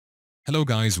Hello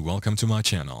guys, welcome to my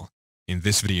channel. In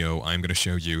this video, I'm going to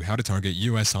show you how to target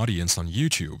US audience on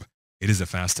YouTube. It is a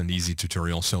fast and easy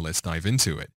tutorial, so let's dive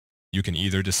into it. You can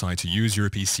either decide to use your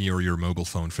PC or your mobile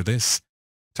phone for this.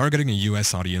 Targeting a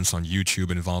US audience on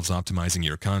YouTube involves optimizing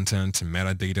your content,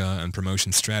 metadata, and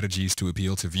promotion strategies to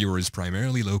appeal to viewers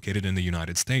primarily located in the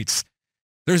United States.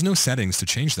 There's no settings to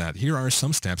change that. Here are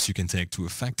some steps you can take to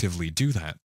effectively do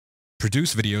that.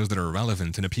 Produce videos that are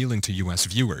relevant and appealing to US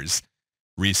viewers.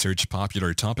 Research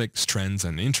popular topics, trends,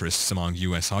 and interests among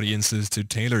US audiences to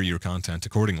tailor your content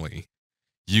accordingly.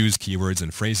 Use keywords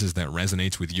and phrases that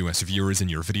resonate with US viewers in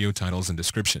your video titles and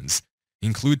descriptions.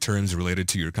 Include terms related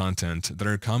to your content that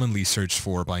are commonly searched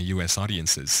for by US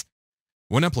audiences.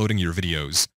 When uploading your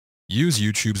videos, use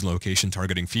YouTube's location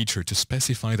targeting feature to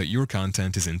specify that your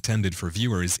content is intended for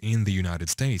viewers in the United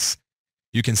States.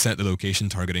 You can set the location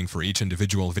targeting for each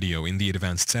individual video in the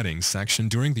Advanced Settings section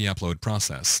during the upload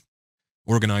process.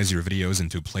 Organize your videos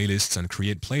into playlists and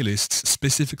create playlists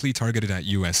specifically targeted at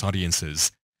US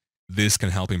audiences. This can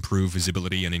help improve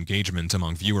visibility and engagement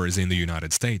among viewers in the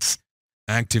United States.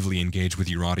 Actively engage with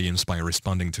your audience by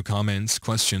responding to comments,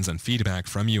 questions, and feedback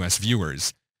from US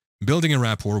viewers. Building a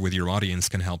rapport with your audience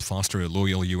can help foster a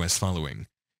loyal US following.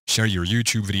 Share your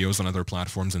YouTube videos on other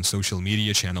platforms and social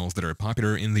media channels that are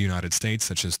popular in the United States,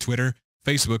 such as Twitter,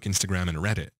 Facebook, Instagram, and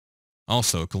Reddit.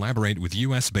 Also, collaborate with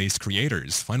US-based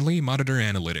creators. Finally, monitor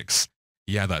analytics.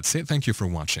 Yeah, that's it. Thank you for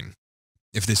watching.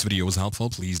 If this video was helpful,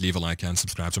 please leave a like and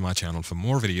subscribe to my channel for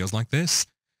more videos like this,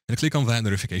 and click on that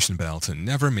notification bell to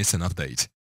never miss an update.